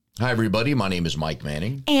Hi, everybody. My name is Mike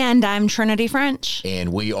Manning. And I'm Trinity French.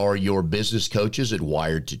 And we are your business coaches at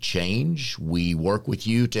Wired to Change. We work with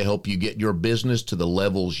you to help you get your business to the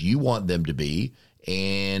levels you want them to be,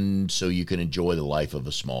 and so you can enjoy the life of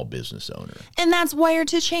a small business owner. And that's Wired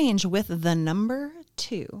to Change with the number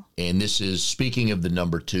 2. And this is, speaking of the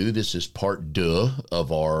number 2, this is part 2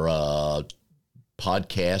 of our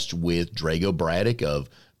podcast with Drago Braddock of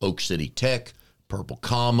Oak City Tech, Purple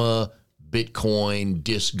Comma, Bitcoin,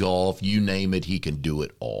 disc golf, you name it, he can do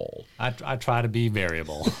it all. I try to be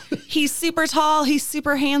variable. He's super tall, he's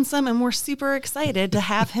super handsome, and we're super excited to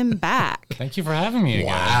have him back. Thank you for having me again.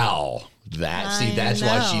 Wow. That's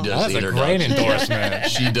why she does That's the a introduction. great endorsement.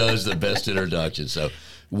 She does the best introduction. So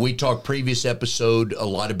we talked previous episode a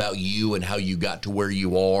lot about you and how you got to where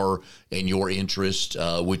you are and your interest,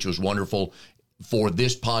 which was wonderful. For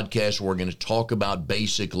this podcast, we're going to talk about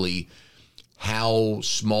basically how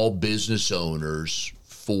small business owners,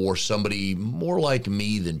 for somebody more like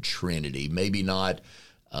me than Trinity, maybe not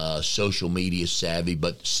social media savvy,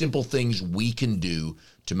 but simple things we can do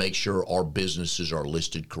to make sure our businesses are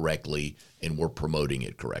listed correctly and we're promoting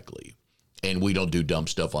it correctly. And we don't do dumb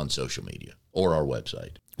stuff on social media or our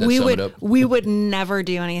website. We would never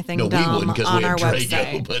do anything dumb we wouldn't, because on we our have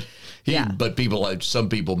website. Drago, but some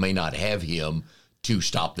people may not have him to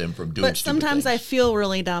stop them from doing But sometimes things. I feel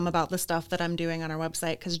really dumb about the stuff that I'm doing on our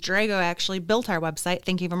website because Drago actually built our website.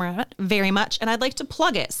 Thank you very much. And I'd like to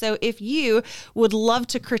plug it. So if you would love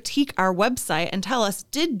to critique our website and tell us,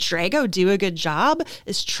 did Drago do a good job?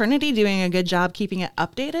 Is Trinity doing a good job keeping it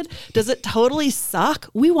updated? Does it totally suck?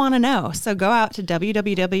 We want to know. So go out to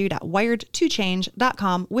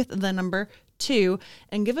www.wiredtochange.com with the number 2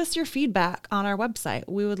 and give us your feedback on our website.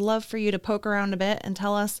 We would love for you to poke around a bit and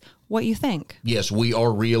tell us what you think. Yes, we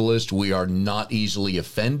are realists. We are not easily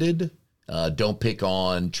offended. Don't pick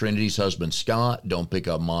on Trinity's husband, Scott. Don't pick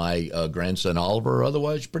on my grandson, Oliver.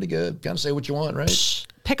 Otherwise, pretty good. Kind of say what you want, right? Psh,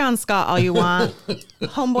 pick on Scott all you want.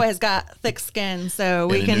 Homeboy has got thick skin, so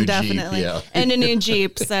we can definitely, and a new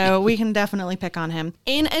Jeep, so we can definitely pick on him.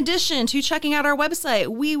 In addition to checking out our website,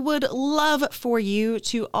 we would love for you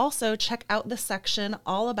to also check out the section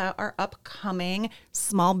all about our upcoming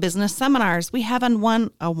small business seminars. We have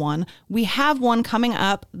one coming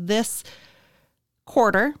up this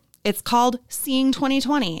quarter. It's called Seeing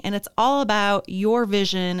 2020, and it's all about your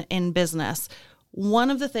vision in business.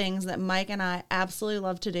 One of the things that Mike and I absolutely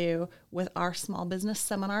love to do with our small business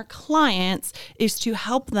seminar clients is to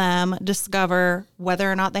help them discover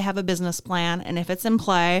whether or not they have a business plan, and if it's in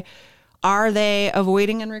play, are they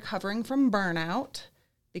avoiding and recovering from burnout?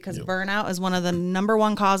 Because burnout is one of the number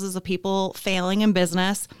 1 causes of people failing in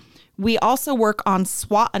business. We also work on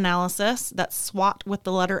SWOT analysis. That's SWOT with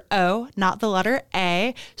the letter O, not the letter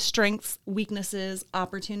A, strengths, weaknesses,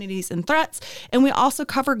 opportunities, and threats. And we also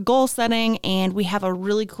cover goal setting, and we have a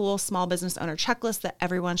really cool small business owner checklist that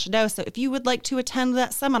everyone should know. So if you would like to attend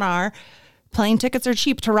that seminar, plane tickets are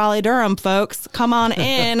cheap to Raleigh-Durham, folks. Come on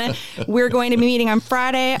in. We're going to be meeting on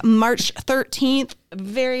Friday, March 13th.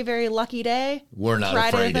 Very, very lucky day. We're not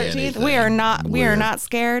Friday afraid the 13th. of anything. We are not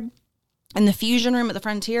scared. In the Fusion Room at the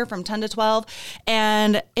Frontier from 10 to 12,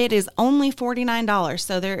 and it is only $49,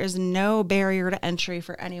 so there is no barrier to entry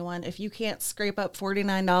for anyone. If you can't scrape up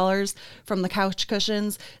 $49 from the couch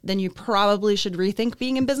cushions, then you probably should rethink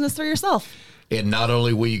being in business for yourself. And not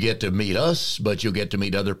only will you get to meet us, but you'll get to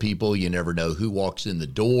meet other people. You never know who walks in the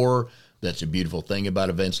door. That's a beautiful thing about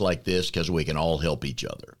events like this, because we can all help each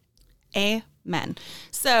other. Amen.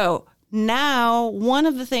 So now, one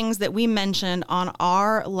of the things that we mentioned on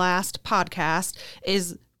our last podcast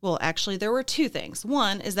is, well, actually, there were 2 things.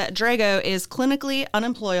 One is that Drago is clinically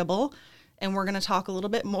unemployable, and we're going to talk a little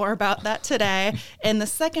bit more about that today. And the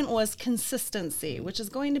second was consistency, which is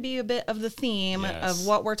going to be a bit of the theme of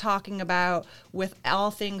what we're talking about with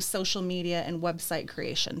all things social media and website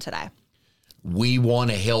creation today. We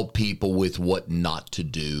want to help people with what not to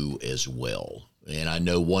do as well. And I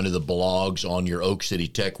know one of the blogs on your Oak City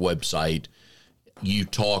Tech website, you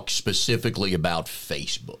talk specifically about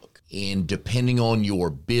Facebook. And depending on your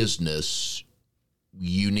business,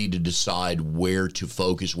 you need to decide where to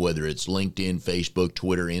focus, whether it's LinkedIn, Facebook,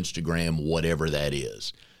 Twitter, Instagram, whatever that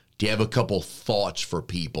is. Do you have a couple thoughts for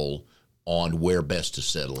people on where best to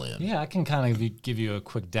settle in? Yeah, I can kind of give you a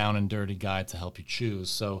quick down and dirty guide to help you choose.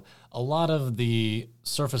 So a lot of the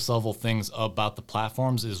surface level things about the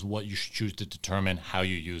platforms is what you should choose to determine how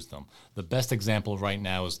you use them. The best example right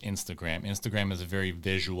now is Instagram. Instagram is a very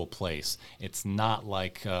visual place. It's not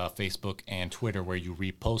like Facebook and Twitter where you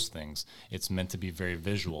repost things. It's meant to be very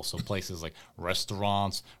visual. So places like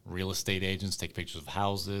restaurants, real estate agents take pictures of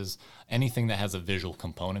houses. Anything that has a visual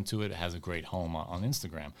component to it has a great home on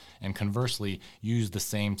Instagram. And conversely, use the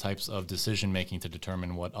same types of decision making to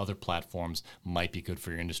determine what other platforms might be good for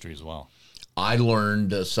your industry as well. I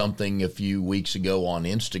learned something a few weeks ago on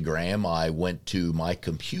Instagram. I went to my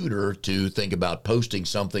computer to think about posting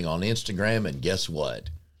something on Instagram, and guess what?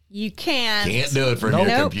 You can't do it from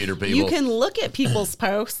your computer, people. You can look at people's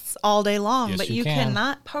posts all day long, yes, but you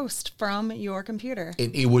cannot post from your computer.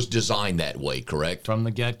 It was designed that way, correct? From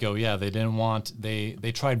the get-go, yeah. They didn't want, they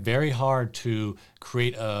tried very hard to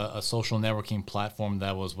create a social networking platform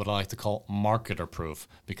that was what I like to call marketer-proof,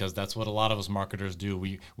 because that's what a lot of us marketers do.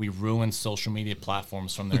 We ruin social media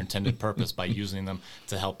platforms from their intended purpose by using them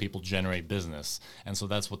to help people generate business. And so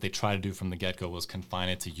that's what they tried to do from the get-go, was confine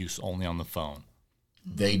it to use only on the phone.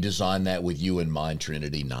 They designed that with you in mind,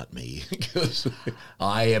 Trinity, not me. Because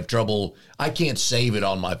I have trouble. I can't save it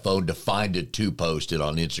on my phone to find it to post it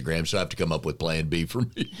on Instagram, so I have to come up with plan B for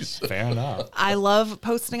me. So. Fair enough. I love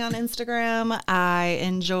posting on Instagram. I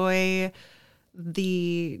enjoy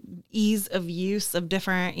the ease of use of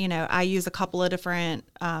different, I use a couple of different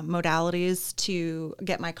modalities to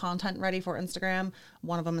get my content ready for Instagram.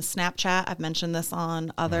 One of them is Snapchat. I've mentioned this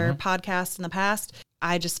on other podcasts in the past.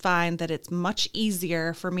 I just find that it's much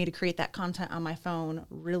easier for me to create that content on my phone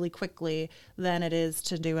really quickly than it is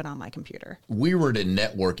to do it on my computer. We were at a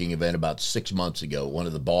networking event about 6 months ago, one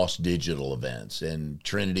of the Boss Digital events, and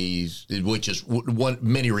Trinity's, which is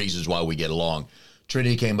many reasons why we get along.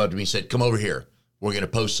 Trinity came up to me and said, "Come over here. We're going to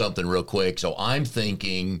post something real quick." So I'm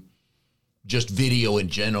thinking just video in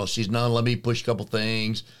general. She's, "No, let me push a couple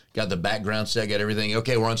things. Got the background set, got everything.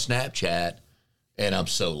 Okay, we're on Snapchat." And I'm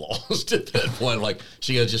so lost at that point. Like,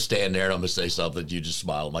 she goes, "Just stand there and I'm going to say something." You just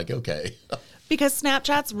smile. I'm like, okay. Because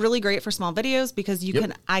Snapchat's really great for small videos because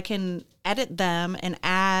I can edit them and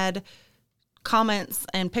add comments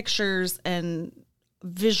and pictures and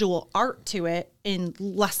visual art to it in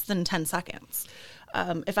less than 10 seconds.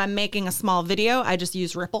 If I'm making a small video, I just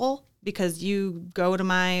use Ripple, because you go to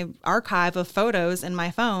my archive of photos in my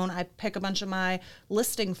phone, I pick a bunch of my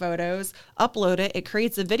listing photos, upload it, it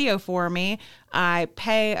creates a video for me. I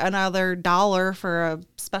pay another $1 for a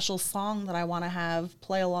special song that I want to have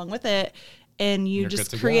play along with it. And you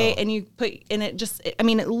just create and you put, and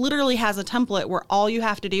it literally has a template where all you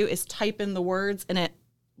have to do is type in the words and it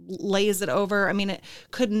lays it over. I mean, it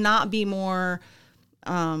could not be more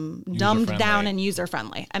dumbed down and user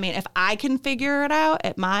friendly. I mean, if I can figure it out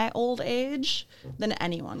at my old age, then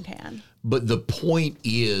anyone can. But the point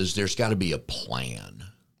is, there's got to be a plan.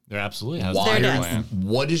 There absolutely has to be a plan.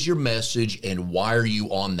 What is your message, and why are you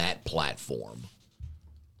on that platform?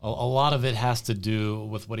 A lot of it has to do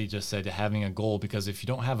with what he just said, having a goal, because if you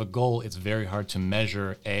don't have a goal, it's very hard to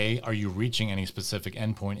measure, A, are you reaching any specific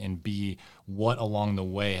endpoint, and B, what along the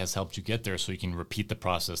way has helped you get there so you can repeat the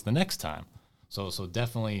process the next time. So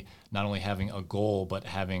definitely not only having a goal, but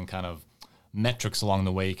having kind of metrics along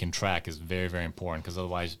the way you can track is very, very important, because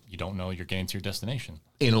otherwise you don't know you're getting to your destination.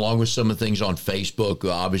 And along with some of the things on Facebook,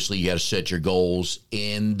 obviously you got to set your goals,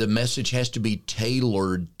 and the message has to be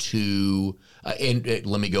tailored to, and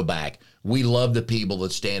let me go back. We love the people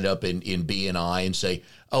that stand up in BNI and say,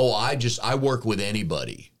 "Oh, I work with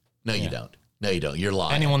anybody." No, you don't. No, you don't. You're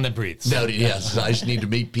lying. Anyone that breathes. No, yes. I just need to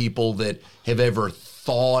meet people that have ever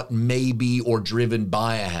thought maybe or driven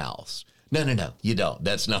by a house. No, you don't.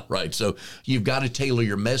 That's not right. So you've got to tailor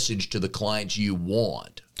your message to the clients you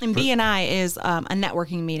want. And BNI is a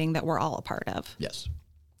networking meeting that we're all a part of. Yes.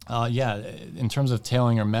 In terms of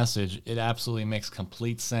tailoring your message, it absolutely makes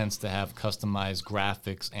complete sense to have customized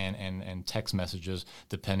graphics and text messages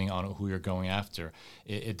depending on who you're going after.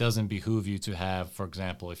 It doesn't behoove you to have, for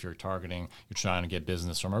example, if you're trying to get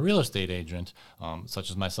business from a real estate agent, such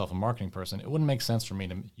as myself, a marketing person, it wouldn't make sense for me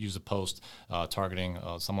to use a post targeting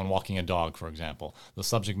someone walking a dog, for example. The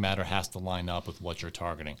subject matter has to line up with what you're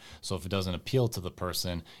targeting. So if it doesn't appeal to the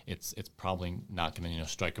person, it's probably not going to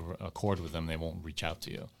strike a chord with them. They won't reach out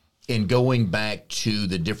to you. And going back to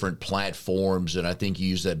the different platforms, and I think you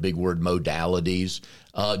use that big word, modalities,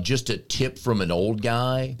 just a tip from an old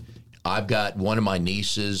guy. I've got one of my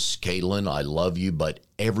nieces, Caitlin, I love you, but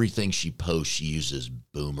everything she posts, she uses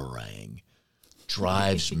Boomerang.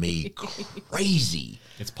 Drives me crazy.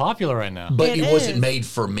 It's popular right now. But it wasn't made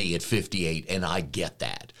for me at 58, and I get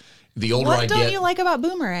that. The older I What get, don't you like about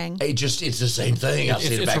boomerang? it's the same thing. I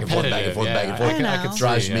see it back and forth, back and forth, back and forth. I know. It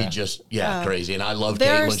drives me just crazy. And I love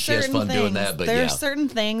There are Caitlin. She has certain fun doing things- that. But there are certain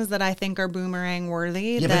things that I think are boomerang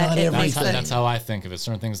worthy. Yeah, but that not it everything. makes it That's how I think of it.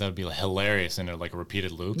 Certain things that would be hilarious in like a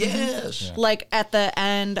repeated loop. Yes. like at the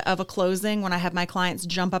end of a closing when I have my clients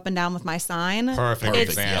jump up and down with my sign. Perfect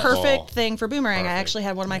It's example. perfect thing for boomerang. I Perfect. actually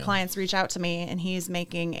had one of my clients reach out to me, and he's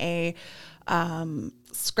making a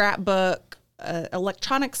scrapbook.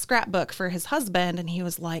 Electronic scrapbook for his husband, and he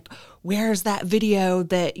was like, where's that video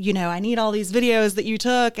that I need all these videos that you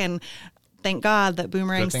took? And thank God that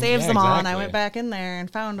Boomerang Good thing- saves yeah, them all. And I exactly. went back in there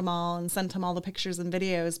and found them all and sent him all the pictures and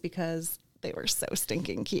videos because they were so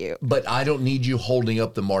stinking cute. But I don't need you holding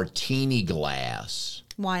up the martini glass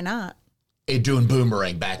Why not? and doing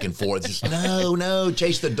boomerang back and forth. Just, no,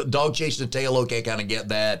 chase the dog, chase the tail. Okay, I kind of get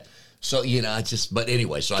that. So, but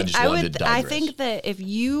anyway, so I just wanted to digress. I think that if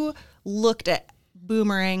you looked at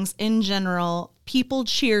boomerangs in general, people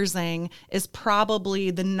cheersing is probably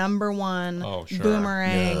the number one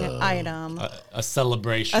boomerang item. A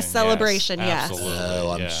celebration. A celebration, yes. Absolutely.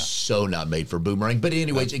 Oh, I'm so not made for boomerang. But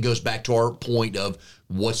anyways, it goes back to our point of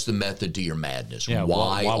what's the method to your madness? Yeah,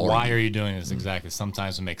 why are you doing this? Exactly.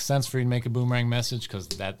 Sometimes it makes sense for you to make a boomerang message because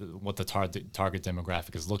that's what the target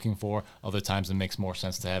demographic is looking for. Other times it makes more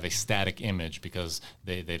sense to have a static image because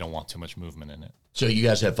they don't want too much movement in it. So you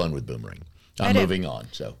guys have fun with boomerang. I'm moving on.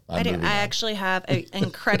 So I do. I actually have an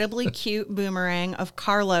incredibly cute boomerang of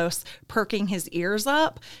Carlos perking his ears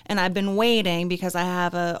up, and I've been waiting because I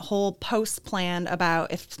have a whole post planned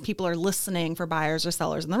about if people are listening for buyers or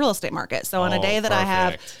sellers in the real estate market. So on a day that I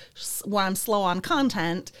have when I'm slow on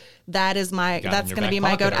content, that's going to be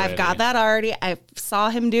my go-to. I've got that already. I saw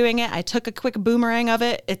him doing it. I took a quick boomerang of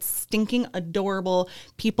it. It's stinking adorable.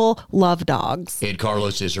 People love dogs. And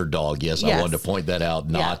Carlos is her dog. Yes, I wanted to point that out.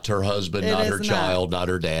 Not her husband, not her child, not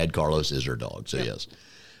her dad. Carlos is her dog. So yes.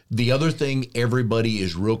 The other thing everybody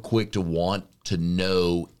is real quick to want to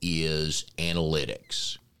know is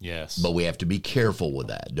analytics. Yes. But we have to be careful with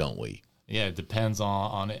that, don't we? Yeah, it depends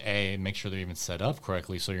on make sure they're even set up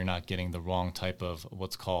correctly so you're not getting the wrong type of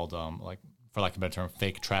what's called for lack of a better term,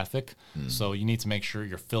 fake traffic. So you need to make sure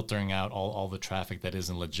you're filtering out all the traffic that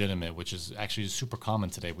isn't legitimate, which is actually super common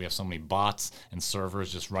today. We have so many bots and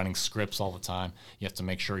servers just running scripts all the time. You have to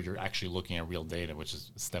make sure you're actually looking at real data, which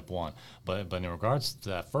is step one. But in regards to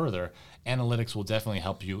that further, analytics will definitely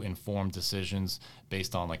help you inform decisions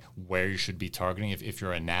based on like where you should be targeting. If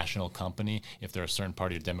you're a national company, if there's a certain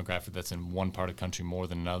part of your demographic that's in one part of the country more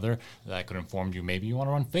than another, that could inform you maybe you want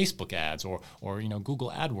to run Facebook ads or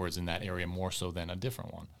Google AdWords in that area more so than a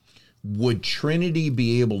different one. Would Trinity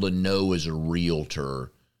be able to know as a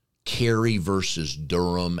realtor Cary versus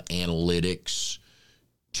Durham analytics,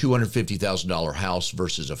 $250,000 house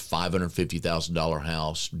versus a $550,000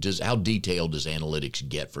 house? How detailed does analytics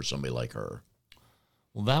get for somebody like her?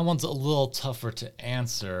 Well, that one's a little tougher to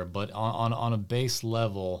answer, but on a base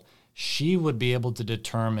level, she would be able to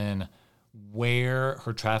determine where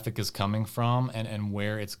her traffic is coming from and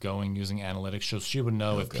where it's going using analytics. So she would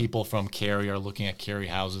know if people from Cary are looking at Cary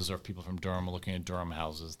houses or if people from Durham are looking at Durham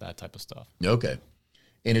houses, that type of stuff. Okay.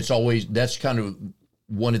 And that's kind of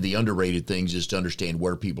one of the underrated things is to understand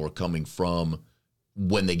where people are coming from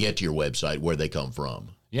when they get to your website, where they come from.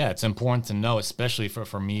 Yeah, it's important to know, especially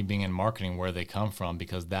for me being in marketing, where they come from,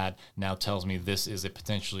 because that now tells me this is a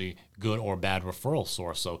potentially good or bad referral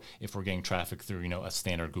source. So if we're getting traffic through, a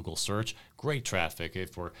standard Google search, great traffic.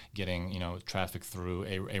 If we're getting, traffic through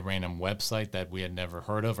a random website that we had never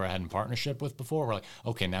heard of or had in partnership with before, we're like,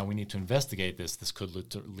 okay, now we need to investigate this. This could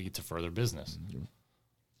lead to further business. Mm-hmm.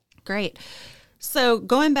 Great. So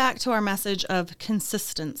going back to our message of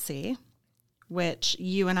consistency, which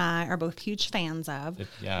you and I are both huge fans of.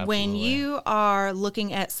 Yeah, when you are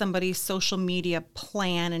looking at somebody's social media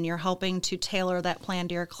plan and you're helping to tailor that plan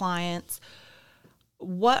to your clients,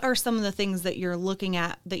 what are some of the things that you're looking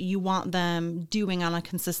at that you want them doing on a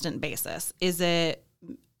consistent basis? Is it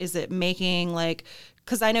making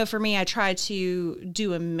because I know for me, I try to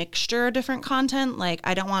do a mixture of different content. Like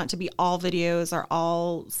I don't want it to be all videos or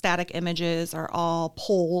all static images or all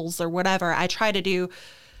polls or whatever. I try to do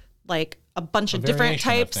a bunch of different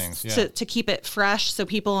types to keep it fresh so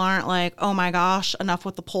people aren't like, oh my gosh, enough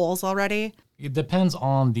with the polls already. It depends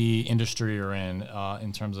on the industry you're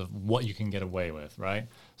in terms of what you can get away with, right?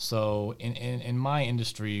 So in my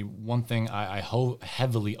industry, one thing I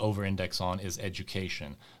heavily over-index on is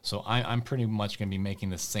education. So I'm pretty much going to be making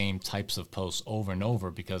the same types of posts over and over,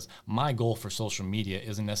 because my goal for social media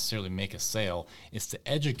isn't necessarily make a sale. It's to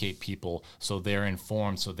educate people so they're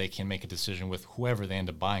informed, so they can make a decision with whoever they end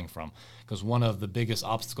up buying from. Because one of the biggest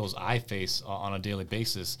obstacles I face on a daily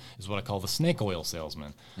basis is what I call the snake oil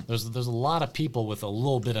salesman. There's a lot of people with a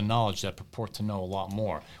little bit of knowledge that purport to know a lot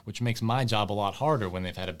more, which makes my job a lot harder when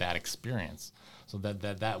they've had a bad experience. So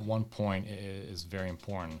that one point is very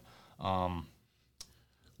important.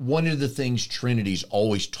 One of the things Trinity's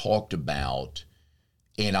always talked about,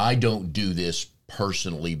 and I don't do this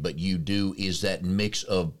personally, but you do, is that mix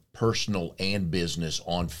of personal and business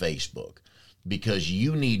on Facebook. Because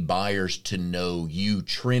you need buyers to know you,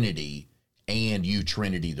 Trinity, and you,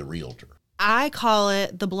 Trinity, the realtor. I call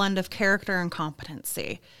it the blend of character and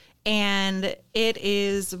competency. And it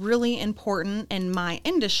is really important in my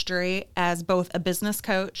industry as both a business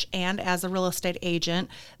coach and as a real estate agent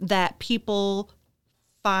that people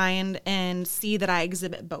find and see that I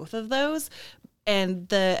exhibit both of those. And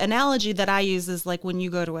the analogy that I use is like when you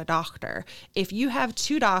go to a doctor. If you have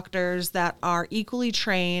two doctors that are equally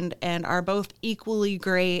trained and are both equally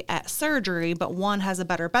great at surgery, but one has a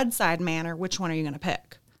better bedside manner, which one are you going to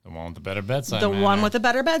pick? The one with the better bedside manner. The one with the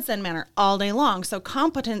better bedside manner all day long. So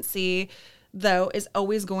competency, though, is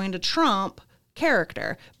always going to trump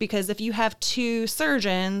character, because if you have two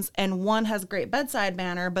surgeons and one has great bedside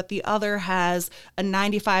manner but the other has a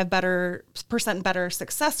 95% better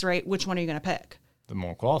success rate, which one are you going to pick? The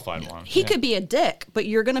more qualified one. He could be a dick, but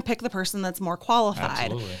you're going to pick the person that's more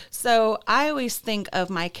qualified. Absolutely. So I always think of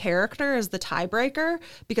my character as the tiebreaker,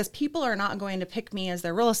 because people are not going to pick me as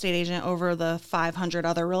their real estate agent over the 500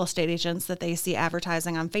 other real estate agents that they see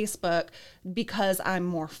advertising on Facebook because I'm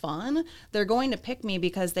more fun. They're going to pick me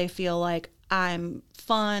because they feel like I'm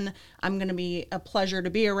fun, I'm going to be a pleasure to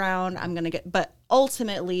be around, but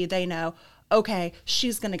ultimately they know, okay,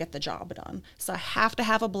 she's going to get the job done. So I have to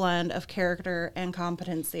have a blend of character and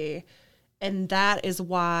competency. And that is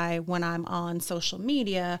why when I'm on social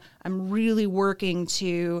media, I'm really working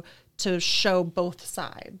to show both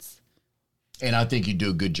sides. And I think you do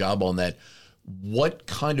a good job on that. What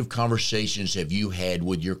kind of conversations have you had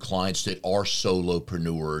with your clients that are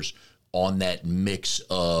solopreneurs on that mix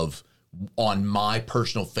of, on my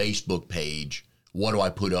personal Facebook page, what do I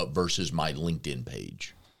put up versus my LinkedIn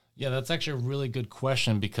page? Yeah, that's actually a really good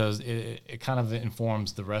question, because it kind of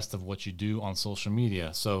informs the rest of what you do on social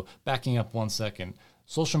media. So backing up 1 second,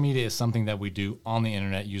 social media is something that we do on the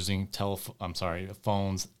internet using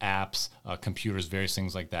phones, apps, computers, various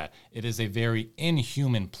things like that. It is a very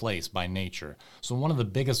inhuman place by nature. So one of the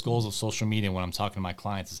biggest goals of social media when I'm talking to my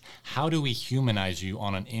clients is, how do we humanize you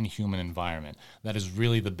on an inhuman environment? That is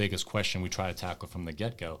really the biggest question we try to tackle from the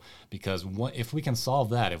get-go, because if we can solve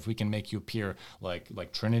that, if we can make you appear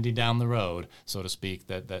like Trinity down the road, so to speak,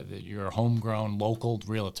 that you're a homegrown local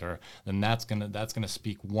realtor, then that's gonna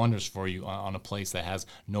speak wonders for you on a place that has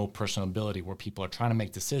no personability, where people are trying to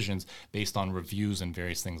make decisions based on reviews and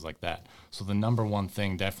various things like that. So the number one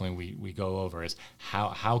thing definitely we go over is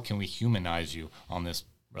how can we humanize you on this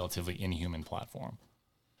relatively inhuman platform.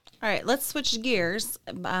 All right, let's switch gears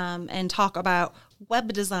and talk about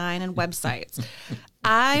web design and websites.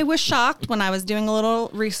 I was shocked when I was doing a little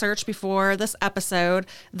research before this episode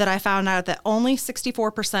that I found out that only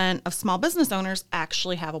 64% of small business owners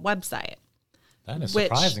actually have a website. That is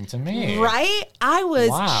surprising to me. Right? I was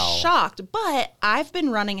shocked. But I've been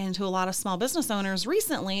running into a lot of small business owners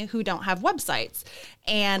recently who don't have websites.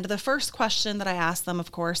 And the first question that I asked them,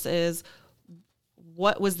 of course, is,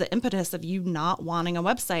 what was the impetus of you not wanting a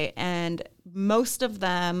website? And most of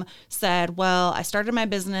them said, well, I started my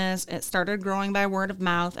business, it started growing by word of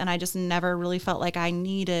mouth, and I just never really felt like I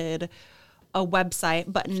needed a website.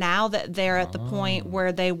 But now that they're at the point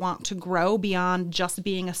where they want to grow beyond just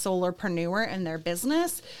being a solopreneur in their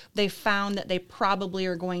business, they found that they probably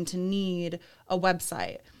are going to need a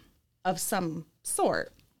website of some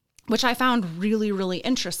sort, which I found really, really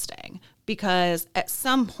interesting. Because at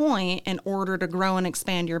some point, in order to grow and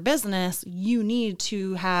expand your business, you need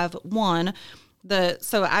to have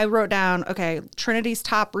so I wrote down, okay, Trinity's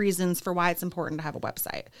top reasons for why it's important to have a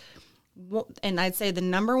website. And I'd say the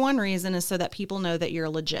number one reason is so that people know that you're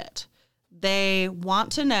legit. They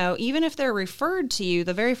want to know, even if they're referred to you,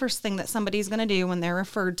 the very first thing that somebody's going to do when they're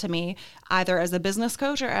referred to me, either as a business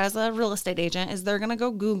coach or as a real estate agent, is they're going to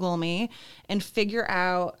go Google me and figure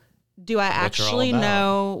out, do I actually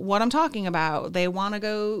know what I'm talking about? They want to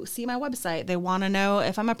go see my website. They want to know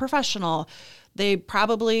if I'm a professional. They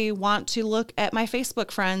probably want to look at my Facebook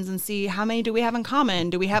friends and see how many do we have in common.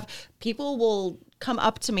 People will come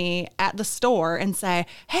up to me at the store and say,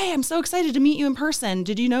 hey, I'm so excited to meet you in person.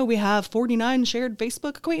 Did you know we have 49 shared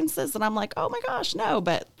Facebook acquaintances? And I'm like, oh my gosh, no,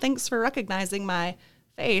 but thanks for recognizing my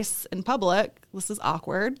face in public. This is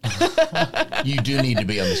awkward. You do need to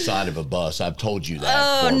be on the side of a bus. I've told you that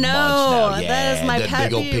Oh, for no, months now. Yeah, that is my that pet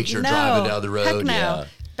big old peeve. picture No, driving down the road. heck no. Yeah.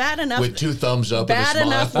 Bad enough. With 2 thumbs up Bad and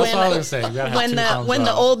a smile. enough That's what I was saying. when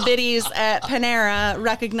the old biddies at Panera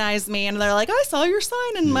recognize me and they're like, I saw your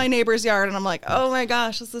sign in my neighbor's yard. And I'm like, oh my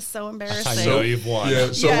gosh, this is so embarrassing. I know you've won.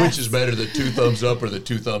 Yeah, so Yes. which is better, the 2 thumbs up or the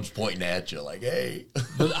 2 thumbs pointing at you like, hey?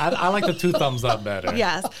 But I like the 2 thumbs up better.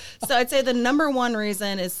 Yes. So I'd say the number one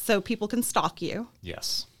reason is so people can stalk you.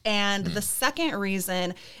 Yes. And the second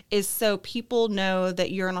reason is so people know that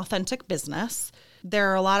you're an authentic business.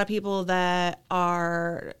 There are a lot of people that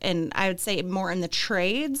are, and I would say more in the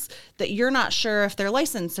trades, that you're not sure if they're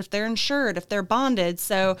licensed, if they're insured, if they're bonded.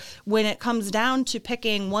 So when it comes down to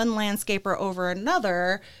picking one landscaper over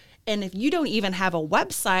another, and if you don't even have a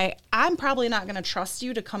website, I'm probably not going to trust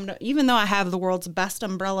you to come to, even though I have the world's best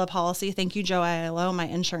umbrella policy. Thank you, Joe Aiello, my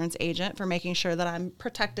insurance agent, for making sure that I'm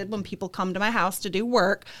protected when people come to my house to do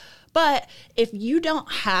work. But if you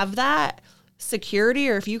don't have that security,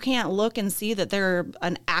 or if you can't look and see that they're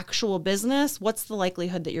an actual business, what's the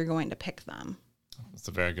likelihood that you're going to pick them? That's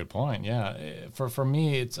a very good point. Yeah. For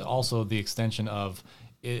me, it's also the extension of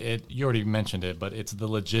it. You already mentioned it, but it's the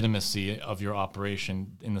legitimacy of your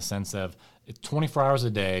operation in the sense of it's 24 hours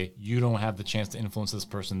a day. You don't have the chance to influence this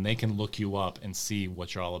person. They can look you up and see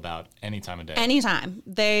what you're all about any time of day. Anytime.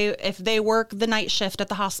 If they work the night shift at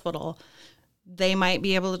the hospital, they might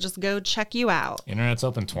be able to just go check you out. Internet's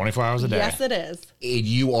open 24 hours a day. Yes, it is. And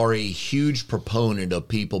you are a huge proponent of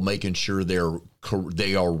people making sure they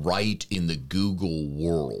are right in the Google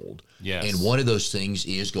world. Yes. And one of those things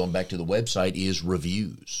is, going back to the website, is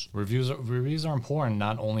reviews. Reviews are important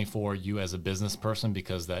not only for you as a business person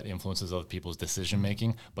because that influences other people's decision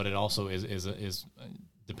making, but it also is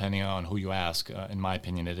depending on who you ask. In my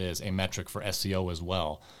opinion, it is a metric for SEO as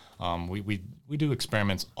well. We do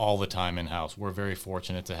experiments all the time in-house. We're very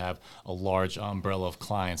fortunate to have a large umbrella of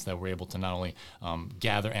clients that we're able to not only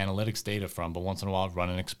gather analytics data from, but once in a while run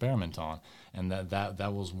an experiment on. And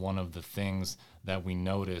that was one of the things that we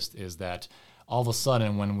noticed is that all of a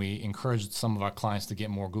sudden, when we encouraged some of our clients to get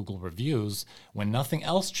more Google reviews, when nothing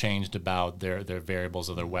else changed about their variables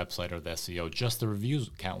of their website or the SEO, just the reviews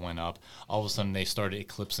count went up, all of a sudden they started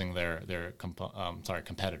eclipsing their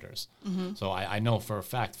competitors. Mm-hmm. So I know for a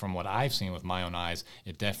fact from what I've seen with my own eyes,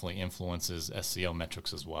 it definitely influences SEO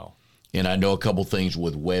metrics as well. And I know a couple things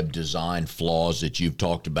with web design flaws that you've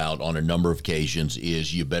talked about on a number of occasions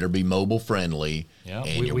is you better be mobile friendly,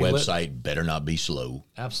 and your website better not be slow.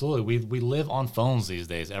 Absolutely. We live on phones these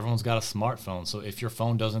days. Everyone's got a smartphone. So if your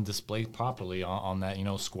phone doesn't display properly on that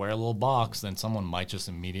square little box, then someone might just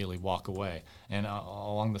immediately walk away. And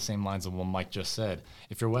along the same lines of what Mike just said,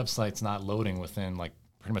 if your website's not loading within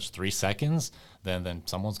pretty much 3 seconds, then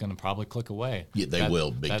someone's going to probably click away. Yeah, they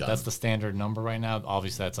will, big time. That's the standard number right now.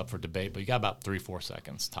 Obviously, that's up for debate, but you got about 3-4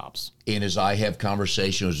 seconds tops. And as I have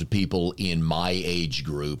conversations with people in my age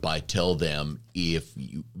group, I tell them if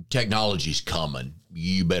technology's coming,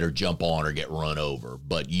 you better jump on or get run over,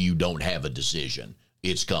 but you don't have a decision.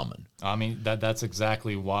 It's coming. I mean, that's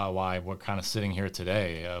exactly why we're kind of sitting here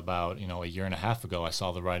today. About a year and a half ago, I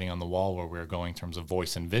saw the writing on the wall where we were going in terms of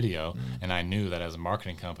voice and video, and I knew that as a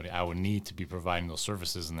marketing company, I would need to be providing those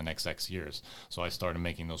services in the next X years. So I started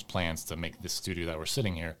making those plans to make this studio that we're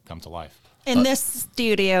sitting here come to life. And this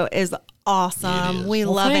studio is awesome. It is. We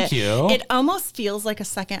love thank it. you. It almost feels like a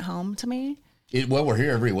second home to me. Well, we're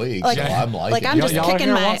here every week, so I'm like I'm just Y'all are kicking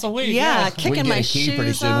here my once a week, kicking we can my get a key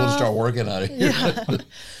pretty shoes soon. We'll off. start working on it. Yeah.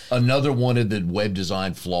 Another one of the web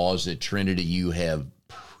design flaws that Trinity you have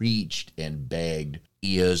preached and begged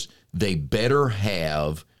is they better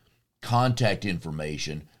have contact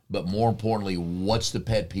information, but more importantly, what's the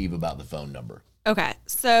pet peeve about the phone number? Okay,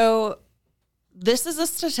 so this is a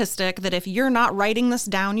statistic that if you're not writing this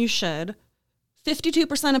down, you should.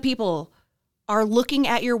 52% of people are looking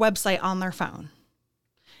at your website on their phone.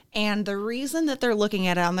 And the reason that they're looking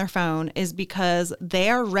at it on their phone is because they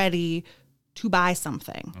are ready to buy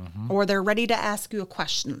something, or they're ready to ask you a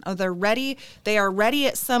question, or they are ready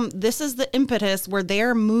at this is the impetus where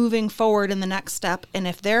they're moving forward in the next step. And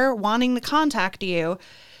if they're wanting to contact you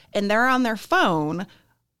and they're on their phone,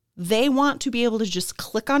 they want to be able to just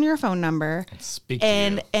click on your phone number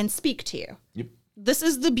and speak to you. Yep. This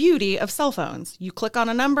is the beauty of cell phones. You click on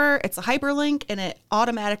a number, it's a hyperlink, and it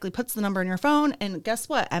automatically puts the number in your phone. And guess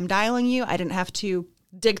what? I'm dialing you. I didn't have to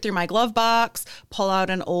dig through my glove box, pull out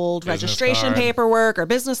an old Business registration card. paperwork or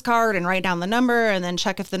business card and write down the number and then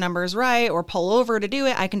check if the number is right, or pull over to do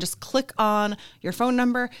it. I can just click on your phone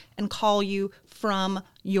number and call you from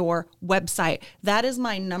your website. That is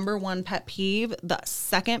my number one pet peeve. The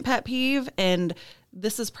second pet peeve, and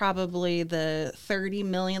this is probably the 30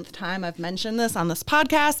 millionth time I've mentioned this on this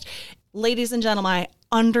podcast. Ladies and gentlemen, I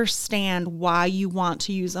understand why you want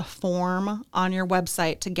to use a form on your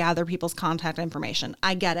website to gather people's contact information.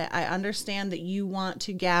 I get it. I understand that you want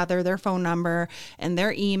to gather their phone number and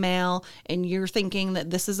their email, and you're thinking that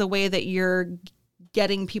this is a way that you're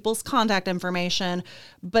getting people's contact information,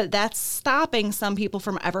 but that's stopping some people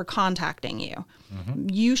from ever contacting you.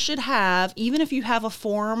 You should have, even if you have a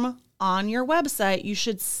form on your website, you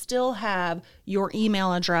should still have your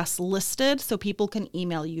email address listed so people can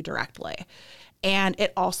email you directly. And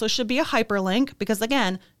it also should be a hyperlink because,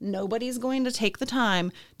 again, nobody's going to take the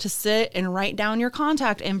time to sit and write down your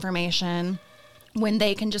contact information when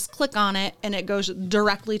they can just click on it and it goes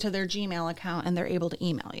directly to their Gmail account and they're able to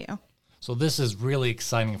email you. So this is really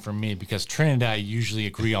exciting for me because Trinity and I usually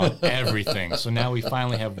agree on everything. So now we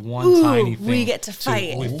finally have one tiny thing. We get to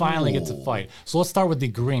fight. We finally get to fight. So let's start with the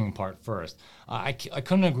agreeing part first. I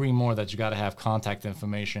couldn't agree more that you got to have contact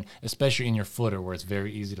information, especially in your footer where it's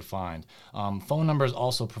very easy to find. Phone numbers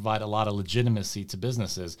also provide a lot of legitimacy to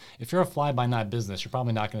businesses. If you're a fly-by-night business, you're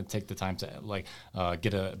probably not going to take the time to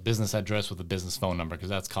get a business address with a business phone number because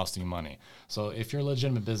that's costing you money. So if you're a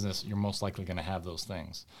legitimate business, you're most likely going to have those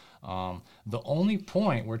things. The only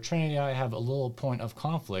point where Trinity and I have a little point of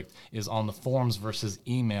conflict is on the forms versus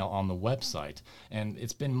email on the website. And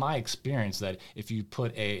it's been my experience that if you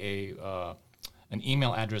put an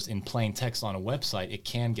email address in plain text on a website, it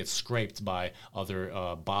can get scraped by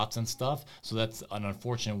other bots and stuff. So that's an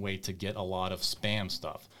unfortunate way to get a lot of spam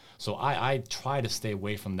stuff. So I try to stay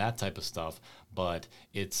away from that type of stuff, but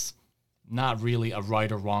it's not really a right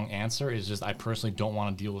or wrong answer. It's just I personally don't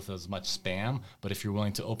want to deal with as much spam. But if you're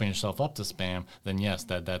willing to open yourself up to spam, then yes,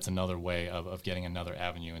 that's another way of getting another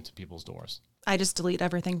avenue into people's doors. I just delete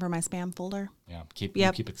everything from my spam folder. Yeah, keep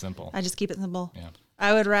it simple. I just keep it simple. Yeah.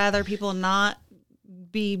 I would rather people not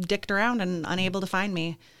be dicked around and unable to find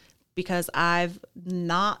me because I've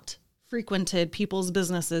not frequented people's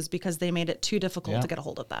businesses because they made it too difficult to get a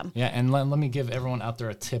hold of them. Yeah, and let me give everyone out there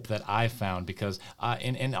a tip that I found because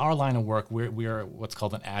in our line of work, we are what's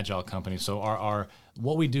called an agile company. So our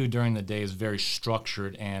what we do during the day is very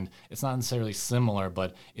structured, and it's not necessarily similar,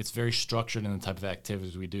 but it's very structured in the type of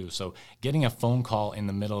activities we do. So getting a phone call in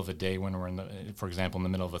the middle of a day when we're for example, in the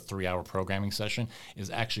middle of a 3-hour programming session is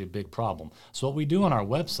actually a big problem. So what we do on our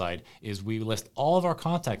website is we list all of our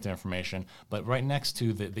contact information, but right next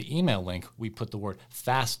to the email link, we put the word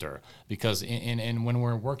faster because in when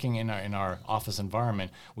we're working in our office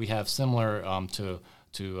environment, we have similar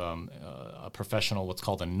to a professional, what's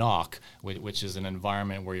called a NOC, which is an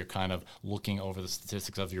environment where you're kind of looking over the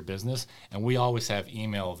statistics of your business. And we always have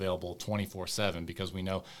email available 24/7 because we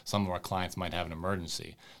know some of our clients might have an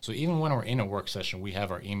emergency. So even when we're in a work session, we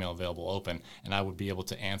have our email available open, and I would be able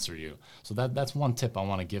to answer you. So that's one tip I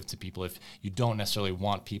want to give to people. If you don't necessarily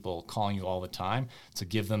want people calling you all the time, to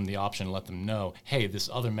give them the option, let them know, hey, this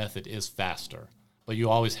other method is faster. But you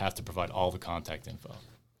always have to provide all the contact info.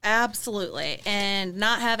 Absolutely. And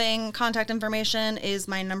not having contact information is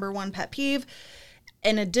my number one pet peeve.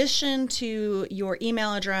 In addition to your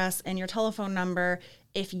email address and your telephone number,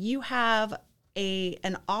 if you have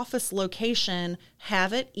an office location,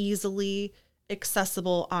 have it easily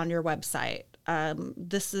accessible on your website.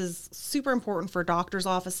 This is super important for doctor's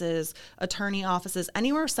offices, attorney offices,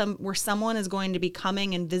 anywhere where someone is going to be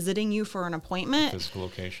coming and visiting you for an appointment. Physical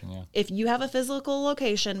location, yeah. If you have a physical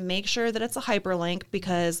location, make sure that it's a hyperlink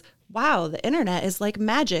because, wow, the internet is like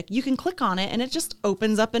magic. You can click on it and it just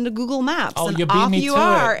opens up into Google Maps. Oh, and you beat off me you to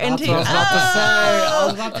are. it. That's what I was about to say. I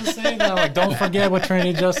was about to say that. Like, don't forget what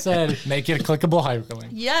Trinity just said. Make it a clickable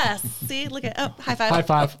hyperlink. Yes. See, look at, high five. High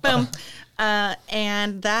five. Boom.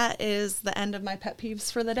 And that is the end of my pet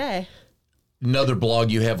peeves for the day. Another blog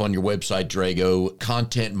you have on your website, Drago,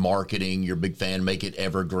 content marketing. You're a big fan. Make it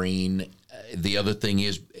evergreen. The other thing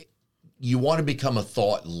is you want to become a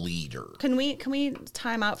thought leader. Can we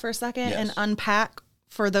time out for a second Yes. and unpack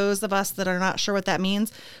for those of us that are not sure what that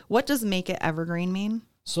means? What does make it evergreen mean?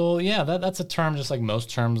 So yeah, that's a term just like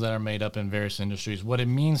most terms that are made up in various industries. What it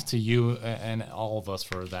means to you and all of us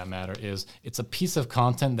for that matter is it's a piece of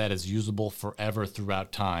content that is usable forever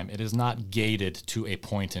throughout time. It is not gated to a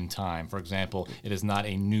point in time. For example, it is not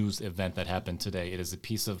a news event that happened today. It is a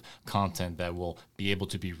piece of content that will be able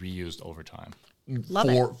to be reused over time. Love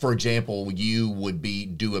it. For example, you would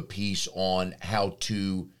do a piece on how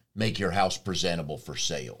to make your house presentable for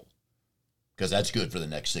sale. Because that's good for the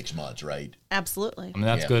next 6 months, right? Absolutely. I mean,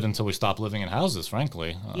 that's good until we stop living in houses,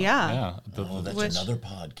 frankly. That's another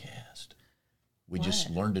podcast. We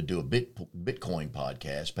just learned to do a Bitcoin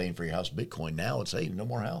podcast, paying for your house Bitcoin. Now it's, hey, no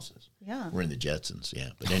more houses. Yeah. We're in the Jetsons, yeah.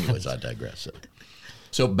 But anyways, I digress.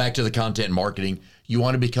 So back to the content marketing. You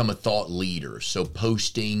want to become a thought leader. So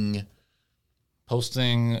posting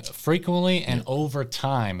frequently and over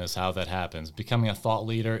time is how that happens. Becoming a thought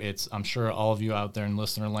leader, I'm sure all of you out there in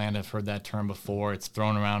listener land have heard that term before. It's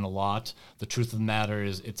thrown around a lot. The truth of the matter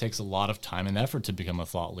is it takes a lot of time and effort to become a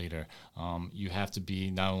thought leader. You have to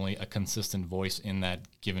be not only a consistent voice in that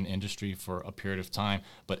given industry for a period of time,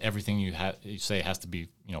 but everything you say has to be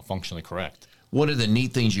functionally correct. One of the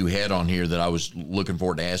neat things you had on here that I was looking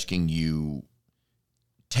forward to asking you,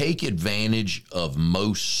 take advantage of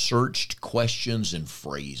most searched questions and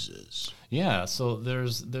phrases. Yeah, so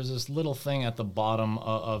there's this little thing at the bottom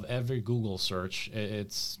of every Google search.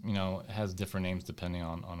 It's it has different names depending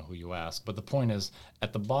on who you ask. But the point is,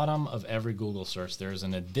 at the bottom of every Google search, there's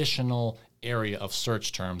an additional area of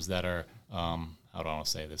search terms that are how do I want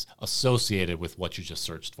to say this, associated with what you just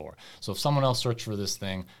searched for. So if someone else searched for this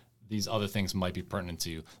thing, these other things might be pertinent to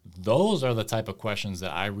you. Those are the type of questions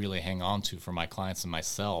that I really hang on to for my clients and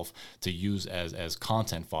myself to use as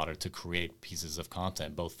content fodder to create pieces of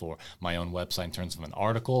content, both for my own website in terms of an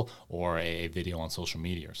article or a video on social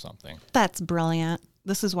media or something. That's brilliant.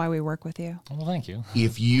 This is why we work with you. Well, thank you.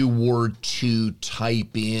 If you were to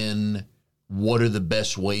type in what are the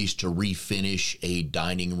best ways to refinish a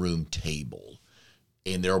dining room table,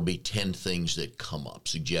 and there will be 10 things that come up,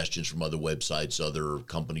 suggestions from other websites, other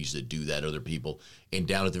companies that do that, other people. And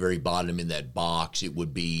down at the very bottom in that box, it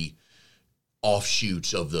would be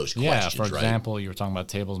offshoots of those questions, for example, you were talking about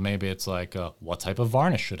tables. Maybe it's like, what type of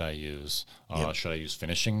varnish should I use? Should I use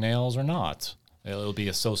finishing nails or not? It'll be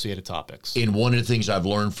associated topics. And one of the things I've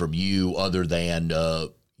learned from you, other than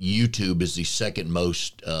YouTube is the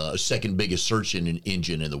second biggest search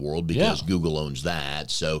engine in the world because Google owns that.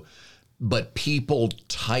 So, but people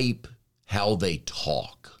type how they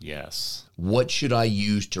talk. Yes. What should I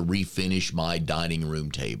use to refinish my dining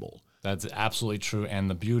room table? That's absolutely true. And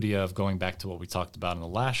the beauty of going back to what we talked about in the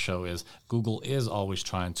last show is Google is always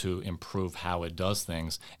trying to improve how it does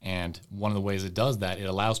things. And one of the ways it does that, it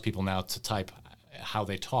allows people now to type how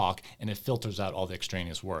they talk, and it filters out all the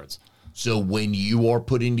extraneous words. So when you are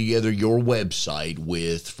putting together your website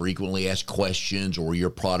with frequently asked questions or your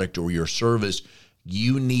product or your service,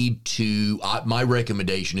 you need to, my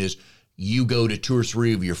recommendation is you go to 2 or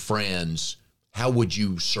 3 of your friends. How would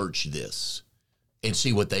you search this? And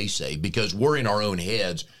see what they say, because we're in our own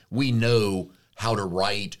heads. We know how to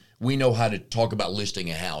write. We know how to talk about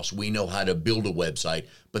listing a house. We know how to build a website,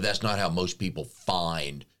 but that's not how most people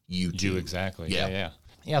find YouTube. You exactly. Yeah.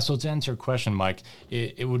 Yeah, so to answer your question, Mike,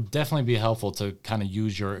 it would definitely be helpful to kind of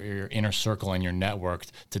use your inner circle and your network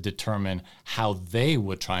to determine how they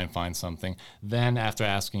would try and find something. Then after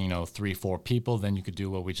asking, 3, 4 people, then you could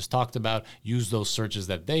do what we just talked about, use those searches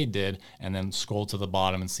that they did, and then scroll to the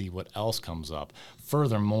bottom and see what else comes up.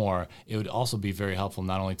 Furthermore, it would also be very helpful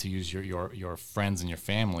not only to use your friends and your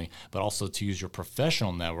family, but also to use your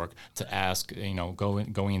professional network to ask,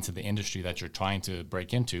 going into the industry that you're trying to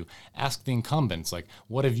break into, ask the incumbents, like,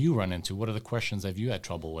 what have you run into? What are the questions have you had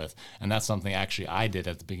trouble with? And that's something actually I did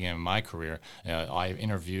at the beginning of my career. I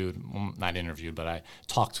but I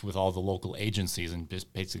talked with all the local agencies and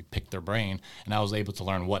just basically picked their brain, and I was able to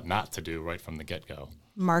learn what not to do right from the get-go.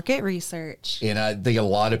 Market research. And I think a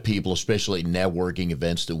lot of people, especially at networking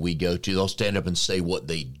events that we go to, they'll stand up and say what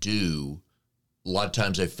they do. A lot of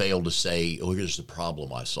times they fail to say, oh, here's the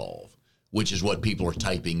problem I solve, which is what people are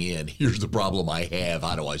typing in. Here's the problem I have.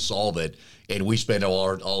 How do I solve it? And we spend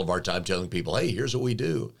all of our time telling people, hey, here's what we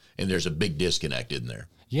do. And there's a big disconnect in there.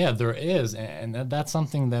 Yeah, there is. And that's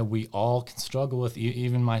something that we all can struggle with,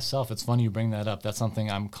 even myself. It's funny you bring that up. That's something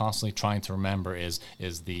I'm constantly trying to remember is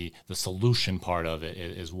the solution part of it,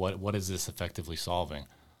 is what is this effectively solving?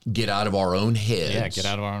 Get out of our own heads. Yeah, get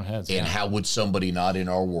out of our own heads. And how would somebody not in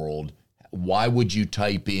our world, why would you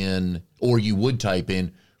type in, or you would type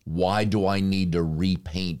in, why do I need to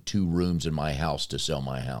repaint 2 rooms in my house to sell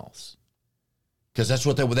my house? Because that's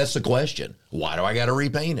the question. Why do I got to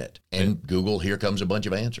repaint it? And Google, here comes a bunch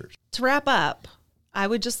of answers. To wrap up, I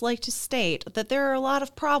would just like to state that there are a lot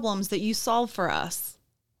of problems that you solve for us.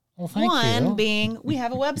 Well, thank One you. being we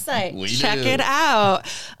have a website. We Check do. it out.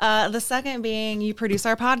 The second being you produce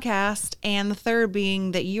our podcast. And the third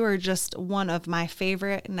being that you are just one of my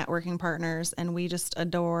favorite networking partners. And we just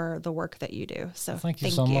adore the work that you do. So thank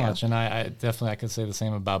you so much. And I definitely, I can say the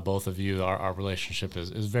same about both of you. Our relationship is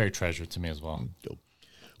very treasured to me as well.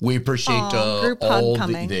 We appreciate group all hug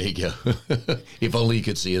coming. there you go. If only you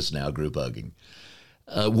could see us now, group hugging.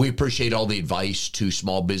 We appreciate all the advice to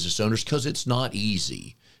small business owners because it's not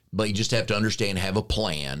easy, but you just have to understand, have a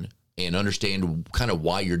plan, and understand kind of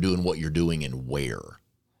why you're doing what you're doing and where.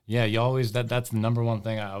 Yeah, you always that's the number one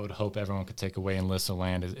thing I would hope everyone could take away in Lists of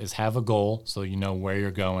Land is have a goal so you know where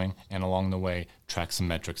you're going, and along the way track some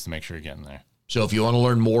metrics to make sure you're getting there. So if you want to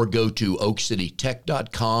learn more, go to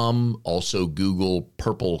oakcitytech.com. Also Google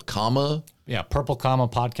Purple Comma. Yeah, purplecomma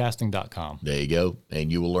podcasting.com. There you go.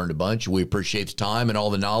 And you will learn a bunch. We appreciate the time and all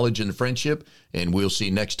the knowledge and the friendship. And we'll see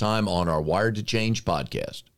you next time on our Wired to Change podcast.